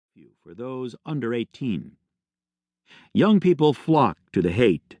curfew for those under 18. Young people flocked to the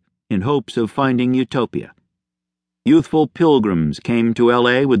Haight in hopes of finding utopia. Youthful pilgrims came to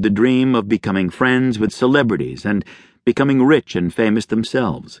L.A. with the dream of becoming friends with celebrities and becoming rich and famous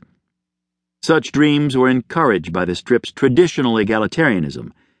themselves. Such dreams were encouraged by the Strip's traditional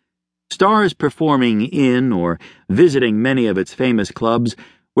egalitarianism. Stars performing in or visiting many of its famous clubs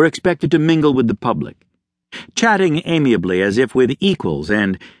were expected to mingle with the public, chatting amiably as if with equals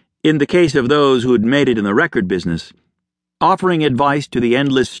and, in the case of those who'd made it in the record business, offering advice to the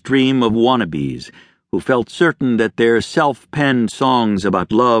endless stream of wannabes who felt certain that their self-penned songs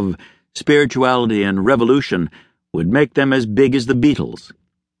about love, spirituality, and revolution would make them as big as the Beatles,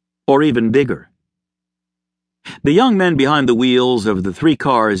 or even bigger. The young men behind the wheels of the 3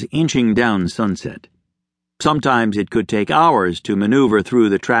 cars inching down Sunset. Sometimes it could take hours to maneuver through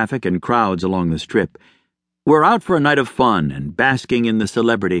the traffic and crowds along the Strip, were out for a night of fun and basking in the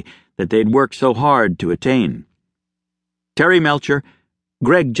celebrity that they'd worked so hard to attain. Terry Melcher,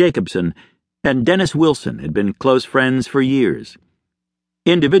 Greg Jacobson, and Dennis Wilson had been close friends for years.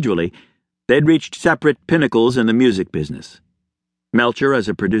 Individually, they'd reached separate pinnacles in the music business. Melcher as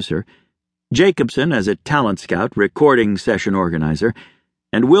a producer, Jacobson as a talent scout, recording session organizer,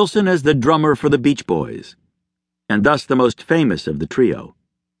 and Wilson as the drummer for the Beach Boys, and thus the most famous of the trio.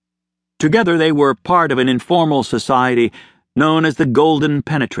 Together they were part of an informal society known as the Golden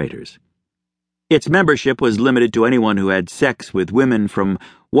Penetrators. Its membership was limited to anyone who had sex with women from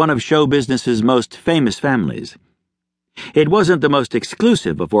one of show business's most famous families. It wasn't the most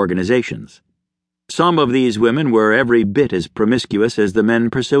exclusive of organizations. Some of these women were every bit as promiscuous as the men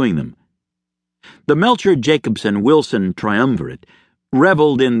pursuing them. The Melcher-Jacobson-Wilson triumvirate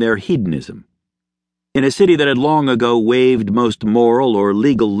reveled in their hedonism. In a city that had long ago waived most moral or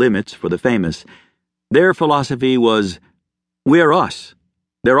legal limits for the famous, their philosophy was, "We're us.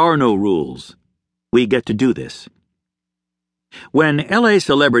 There are no rules. We get to do this." When L.A.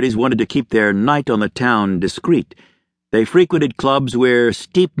 celebrities wanted to keep their night on the town discreet, they frequented clubs where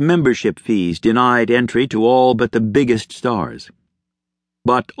steep membership fees denied entry to all but the biggest stars.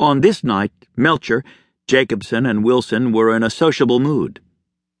 But on this night, Melcher, Jacobson, and Wilson were in a sociable mood.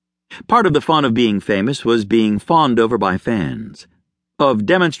 Part of the fun of being famous was being fawned over by fans, of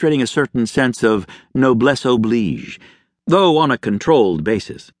demonstrating a certain sense of noblesse oblige, though on a controlled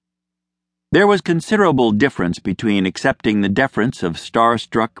basis. There was considerable difference between accepting the deference of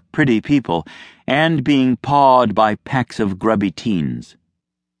star-struck pretty people and being pawed by packs of grubby teens.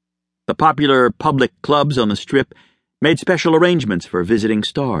 The popular public clubs on the Strip made special arrangements for visiting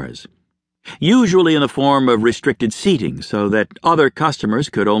stars, usually in the form of restricted seating so that other customers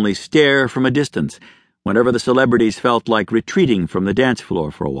could only stare from a distance whenever the celebrities felt like retreating from the dance floor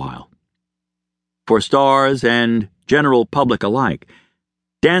for a while. For stars and general public alike,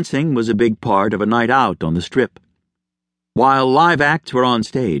 dancing was a big part of a night out on the Strip. While live acts were on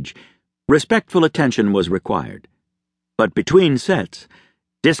stage, respectful attention was required. But between sets,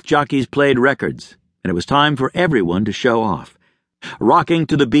 disc jockeys played records, and it was time for everyone to show off, rocking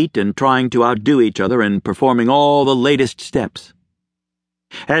to the beat and trying to outdo each other in performing all the latest steps.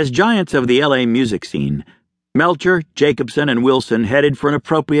 As giants of the L.A. music scene, Melcher, Jacobson, and Wilson headed for an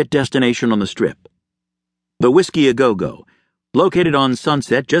appropriate destination on the Strip. The Whiskey A Go-Go, located on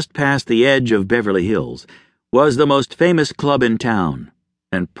Sunset just past the edge of Beverly Hills, was the most famous club in town,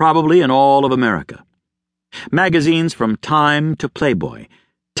 and probably in all of America. Magazines from Time to Playboy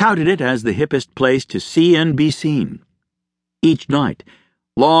touted it as the hippest place to see and be seen. Each night,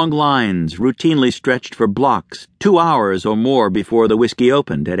 long lines routinely stretched for blocks 2 hours or more before the whiskey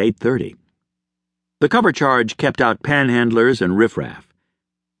opened at 8:30. The cover charge kept out panhandlers and riffraff.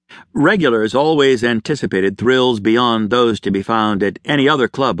 Regulars always anticipated thrills beyond those to be found at any other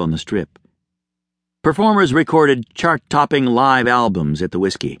club on the Strip. Performers recorded chart-topping live albums at the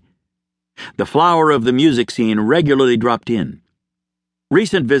Whiskey. The flower of the music scene regularly dropped in.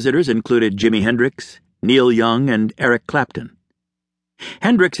 Recent visitors included Jimi Hendrix, Neil Young, and Eric Clapton.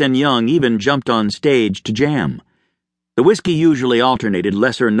 Hendrix and Young even jumped on stage to jam. The Whiskey usually alternated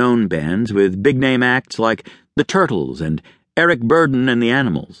lesser-known bands with big-name acts like the Turtles and Eric Burdon and the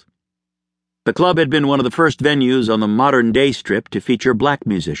Animals. The club had been one of the first venues on the modern-day Strip to feature black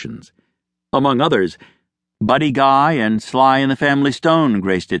musicians. Among others, Buddy Guy and Sly and the Family Stone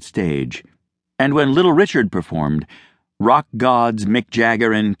graced its stage, and when Little Richard performed, rock gods Mick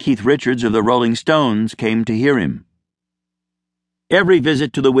Jagger and Keith Richards of the Rolling Stones came to hear him. Every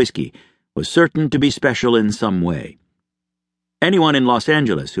visit to the Whiskey was certain to be special in some way. Anyone in Los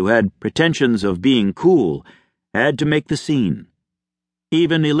Angeles who had pretensions of being cool had to make the scene.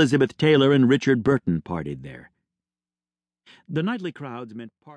 Even Elizabeth Taylor and Richard Burton partied there. The nightly crowds meant